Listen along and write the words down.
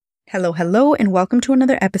Hello, and welcome to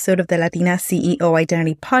another episode of the Latina CEO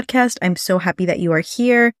Identity Podcast. I'm so happy that you are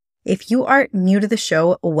here. If you are new to the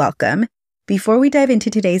show, welcome. Before we dive into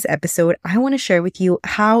today's episode, I want to share with you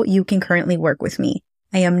how you can currently work with me.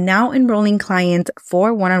 I am now enrolling clients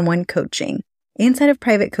for one-on-one coaching. Inside of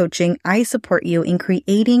private coaching, I support you in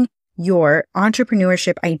creating your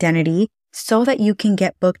entrepreneurship identity so that you can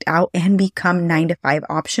get booked out and become 9-to-5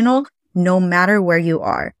 optional no matter where you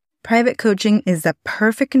are. Private coaching is the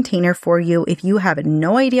perfect container for you if you have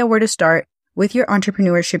no idea where to start with your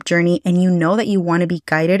entrepreneurship journey and you know that you want to be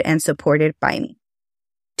guided and supported by me.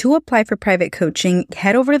 To apply for private coaching,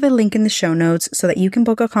 head over to the link in the show notes so that you can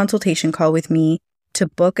book a consultation call with me to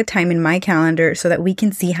book a time in my calendar so that we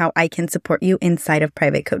can see how I can support you inside of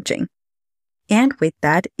private coaching. And with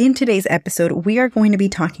that, in today's episode, we are going to be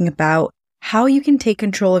talking about how you can take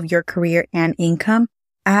control of your career and income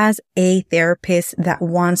as a therapist that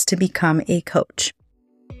wants to become a coach.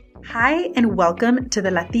 Hi, and welcome to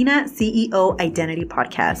the Latina CEO Identity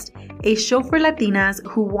Podcast, a show for Latinas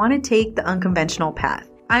who want to take the unconventional path.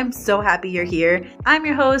 I'm so happy you're here. I'm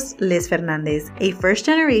your host, Liz Fernandez, a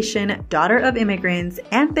first-generation daughter of immigrants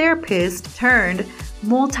and therapist turned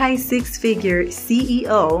multi-six-figure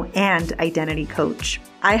CEO and identity coach.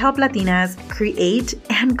 I help Latinas create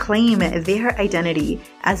and claim their identity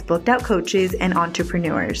as booked-out coaches and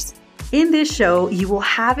entrepreneurs. In this show, you will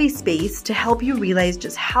have a space to help you realize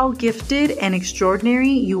just how gifted and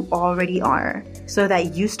extraordinary you already are, so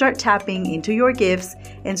that you start tapping into your gifts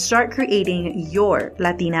and start creating your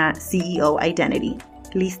Latina CEO identity.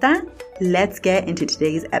 Lista? Let's get into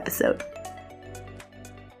today's episode.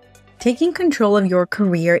 Taking control of your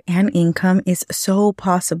career and income is so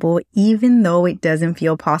possible, even though it doesn't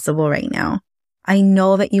feel possible right now. I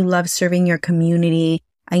know that you love serving your community.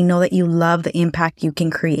 I know that you love the impact you can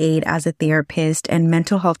create as a therapist and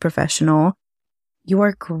mental health professional. You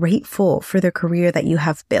are grateful for the career that you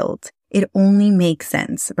have built. It only makes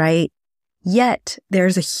sense, right? Yet,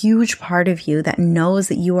 there's a huge part of you that knows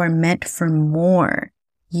that you are meant for more.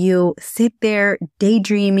 You sit there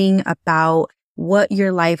daydreaming about what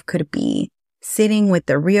your life could be, sitting with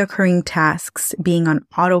the reoccurring tasks, being on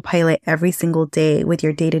autopilot every single day with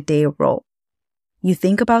your day-to-day role. You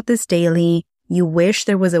think about this daily. You wish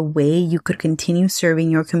there was a way you could continue serving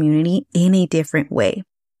your community in a different way,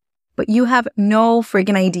 but you have no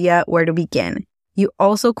freaking idea where to begin. You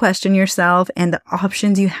also question yourself and the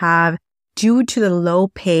options you have due to the low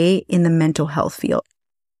pay in the mental health field.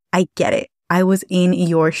 I get it. I was in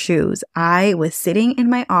your shoes. I was sitting in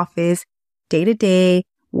my office day to day,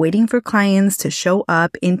 waiting for clients to show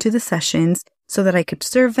up into the sessions so that I could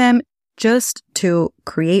serve them, just to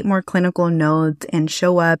create more clinical notes and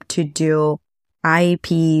show up to do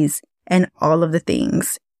IEPs and all of the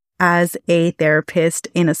things as a therapist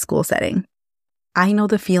in a school setting. I know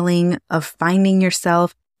the feeling of finding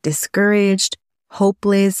yourself discouraged,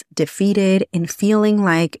 hopeless, defeated, and feeling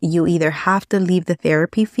like you either have to leave the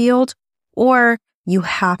therapy field or you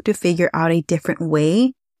have to figure out a different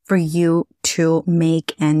way for you to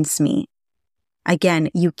make ends meet. Again,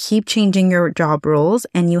 you keep changing your job roles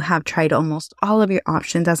and you have tried almost all of your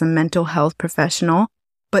options as a mental health professional,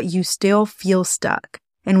 but you still feel stuck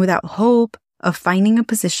and without hope of finding a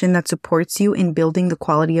position that supports you in building the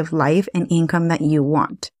quality of life and income that you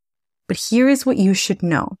want. But here is what you should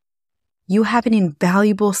know. You have an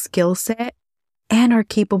invaluable skill set and are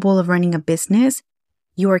capable of running a business.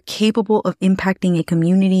 You are capable of impacting a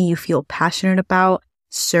community you feel passionate about,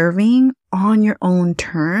 serving on your own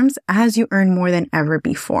terms as you earn more than ever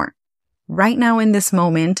before. Right now in this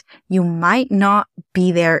moment, you might not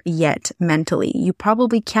be there yet mentally. You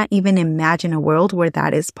probably can't even imagine a world where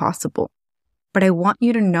that is possible. But I want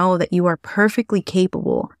you to know that you are perfectly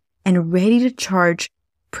capable and ready to charge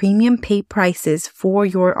premium pay prices for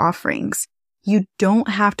your offerings. You don't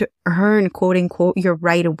have to earn, quote unquote, your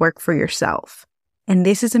right to work for yourself. And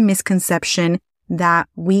this is a misconception that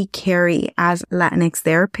we carry as Latinx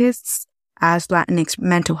therapists, as Latinx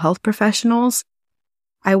mental health professionals.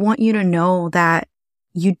 I want you to know that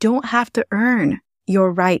you don't have to earn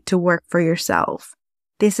your right to work for yourself.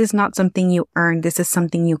 This is not something you earn. This is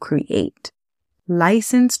something you create.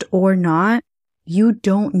 Licensed or not, you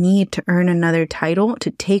don't need to earn another title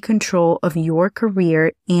to take control of your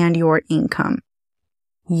career and your income.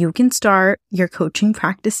 You can start your coaching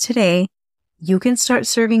practice today. You can start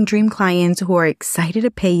serving dream clients who are excited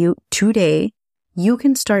to pay you today. You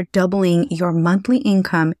can start doubling your monthly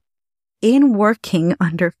income in working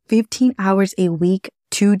under 15 hours a week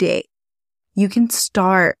today. You can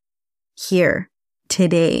start here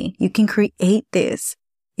today. You can create this.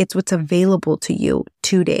 It's what's available to you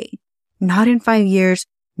today. Not in 5 years,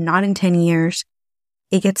 not in 10 years.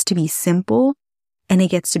 it gets to be simple, and it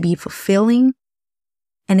gets to be fulfilling,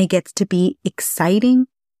 and it gets to be exciting,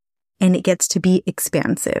 and it gets to be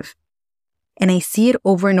expansive. And I see it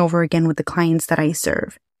over and over again with the clients that I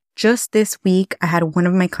serve. Just this week, I had one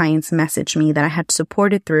of my clients message me that I had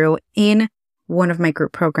supported through in one of my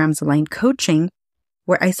group programs, Aligned Coaching,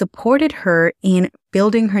 where I supported her in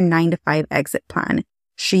building her 9-to-5 exit plan.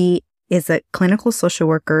 She is a clinical social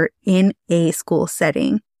worker in a school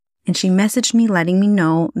setting, and she messaged me letting me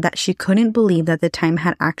know that she couldn't believe that the time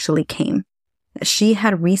had actually came, that she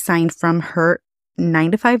had resigned from her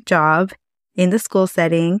 9-to-5 job in the school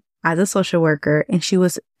setting as a social worker, and she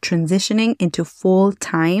was transitioning into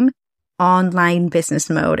full-time online business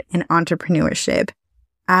mode and entrepreneurship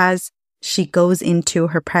as she goes into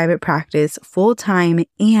her private practice full-time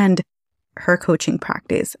and her coaching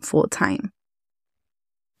practice full-time.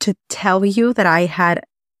 To tell you that I had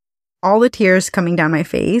all the tears coming down my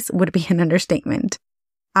face would be an understatement.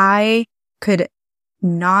 I could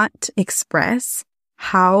not express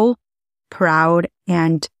how proud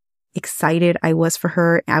and excited I was for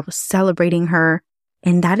her. I was celebrating her.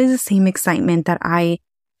 And that is the same excitement that I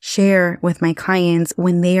share with my clients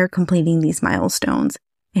when they are completing these milestones.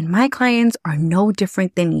 And my clients are no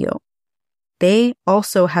different than you. They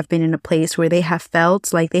also have been in a place where they have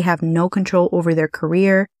felt like they have no control over their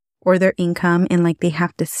career or their income, and like they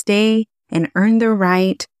have to stay and earn their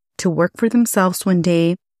right to work for themselves one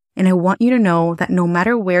day. And I want you to know that no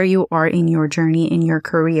matter where you are in your journey, in your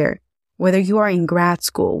career, whether you are in grad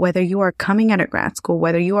school, whether you are coming out of grad school,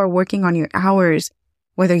 whether you are working on your hours,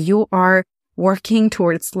 whether you are working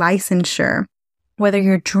towards licensure, whether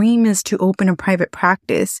your dream is to open a private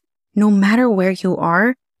practice, no matter where you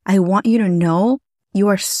are, I want you to know you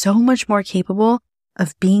are so much more capable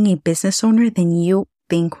of being a business owner than you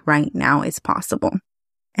think right now is possible.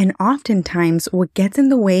 And oftentimes, what gets in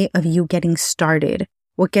the way of you getting started,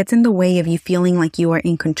 what gets in the way of you feeling like you are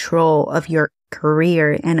in control of your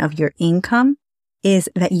career and of your income, is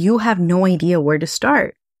that you have no idea where to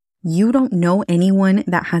start. You don't know anyone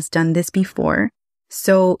that has done this before.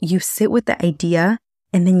 So you sit with the idea,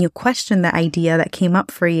 and then you question the idea that came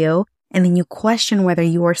up for you, and then you question whether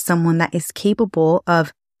you are someone that is capable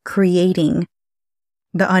of creating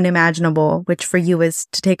the unimaginable, which for you is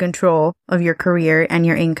to take control of your career and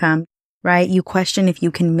your income, right? You question if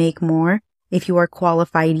you can make more, if you are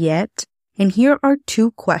qualified yet. And here are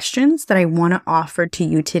 2 questions that I want to offer to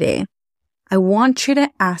you today. I want you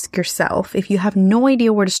to ask yourself, if you have no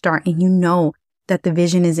idea where to start and you know that the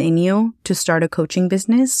vision is in you to start a coaching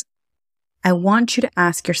business, I want you to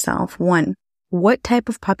ask yourself, 1, what type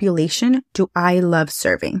of population do I love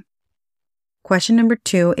serving? Question number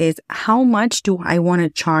 2 is, how much do I want to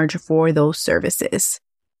charge for those services?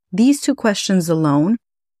 These 2 questions alone,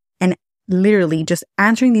 and literally just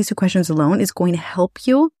answering these 2 questions alone, is going to help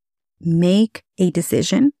you make a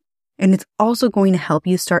decision. And it's also going to help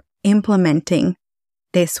you start implementing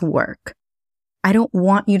this work. I don't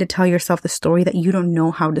want you to tell yourself the story that you don't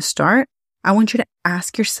know how to start. I want you to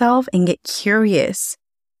ask yourself and get curious.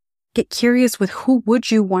 Get curious with who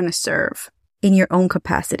would you want to serve in your own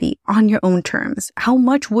capacity, on your own terms. How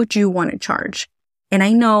much would you want to charge? And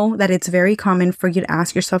I know that it's very common for you to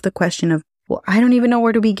ask yourself the question of, well, I don't even know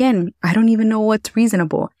where to begin. I don't even know what's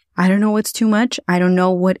reasonable. I don't know what's too much. I don't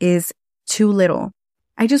know what is too little.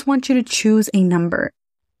 I just want you to choose a number.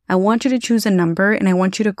 I want you to choose a number, and I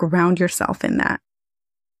want you to ground yourself in that.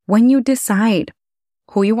 When you decide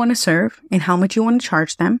who you want to serve and how much you want to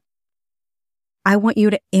charge them, I want you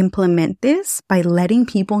to implement this by letting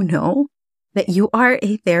people know that you are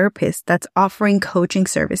a therapist that's offering coaching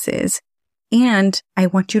services. And I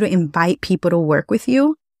want you to invite people to work with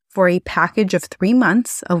you for a package of 3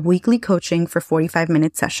 months of weekly coaching for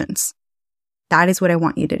 45-minute sessions. That is what I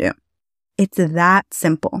want you to do. It's that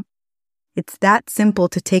simple. It's that simple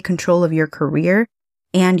to take control of your career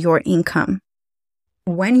and your income.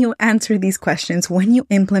 When you answer these questions, when you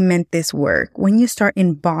implement this work, when you start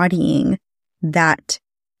embodying that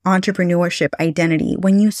entrepreneurship identity,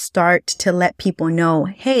 when you start to let people know,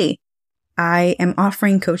 hey, I am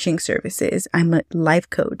offering coaching services. I'm a life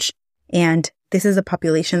coach, and this is a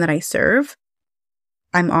population that I serve.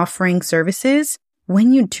 I'm offering services.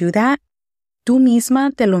 When you do that, tú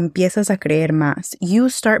misma te lo empiezas a creer más. You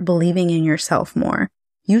start believing in yourself more.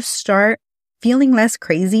 You start feeling less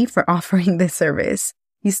crazy for offering this service.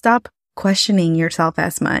 You stop questioning yourself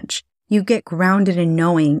as much. You get grounded in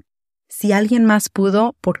knowing, si alguien más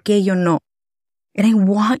pudo, ¿por qué yo no? And I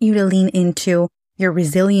want you to lean into your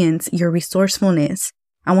resilience, your resourcefulness.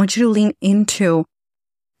 I want you to lean into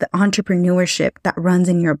the entrepreneurship that runs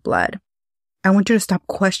in your blood. I want you to stop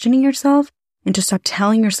questioning yourself and to stop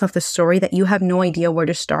telling yourself the story that you have no idea where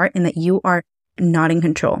to start and that you are not in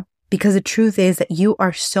control. Because the truth is that you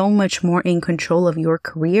are so much more in control of your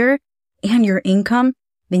career and your income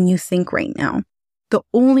than you think right now. The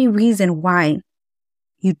only reason why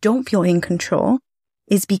you don't feel in control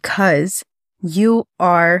is because you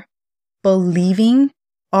are believing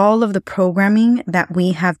all of the programming that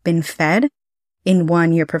we have been fed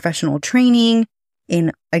in your professional training,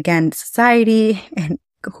 in, again, society and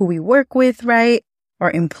who we work with, right?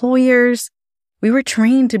 Our employers. We were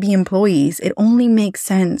trained to be employees. It only makes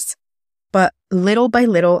sense. But little by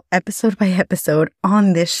little, episode by episode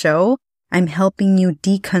on this show, I'm helping you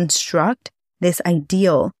deconstruct this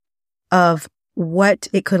ideal of what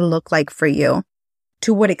it could look like for you,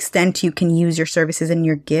 to what extent you can use your services and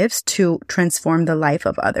your gifts to transform the life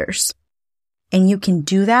of others. And you can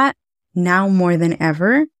do that now more than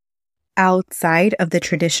ever outside of the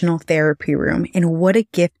traditional therapy room. And what a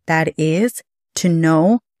gift that is to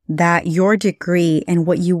know that your degree and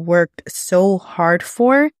what you worked so hard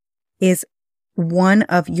for is one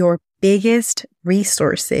of your biggest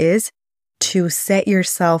resources to set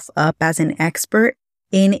yourself up as an expert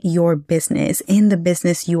in your business, in the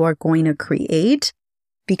business you are going to create,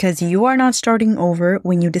 because you are not starting over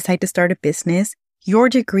when you decide to start a business. Your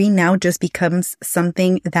degree now just becomes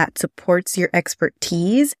something that supports your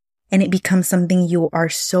expertise, and it becomes something you are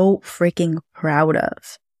so freaking proud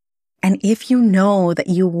of. And if you know that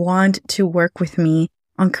you want to work with me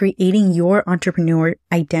on creating your entrepreneur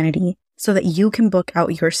identity so that you can book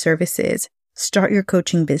out your services, start your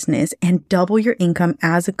coaching business, and double your income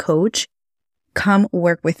as a coach, come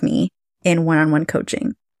work with me in one-on-one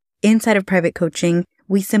coaching. Inside of private coaching,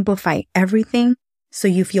 we simplify everything so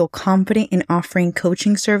you feel confident in offering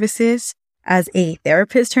coaching services as a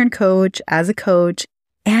therapist turned coach, as a coach,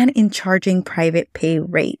 and in charging private pay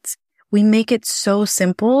rates. We make it so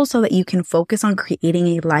simple so that you can focus on creating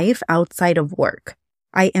a life outside of work.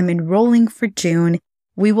 I am enrolling for June.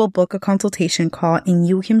 We will book a consultation call and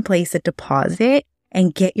you can place a deposit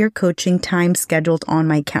and get your coaching time scheduled on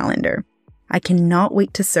my calendar. I cannot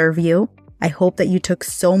wait to serve you. I hope that you took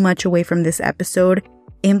so much away from this episode.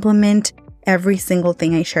 Implement every single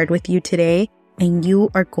thing I shared with you today, and you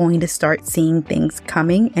are going to start seeing things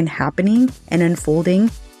coming and happening and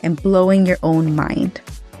unfolding and blowing your own mind.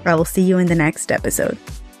 I will see you in the next episode.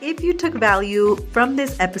 If you took value from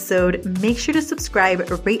this episode, make sure to subscribe,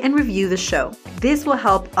 rate, and review the show. This will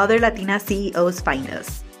help other Latina CEOs find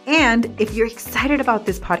us. And if you're excited about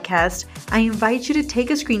this podcast, I invite you to take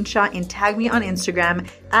a screenshot and tag me on Instagram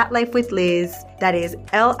at LifeWithLiz. That is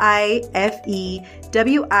LifeWithHliz.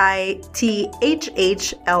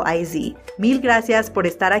 Mil gracias por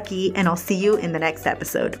estar aquí, and I'll see you in the next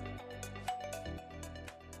episode.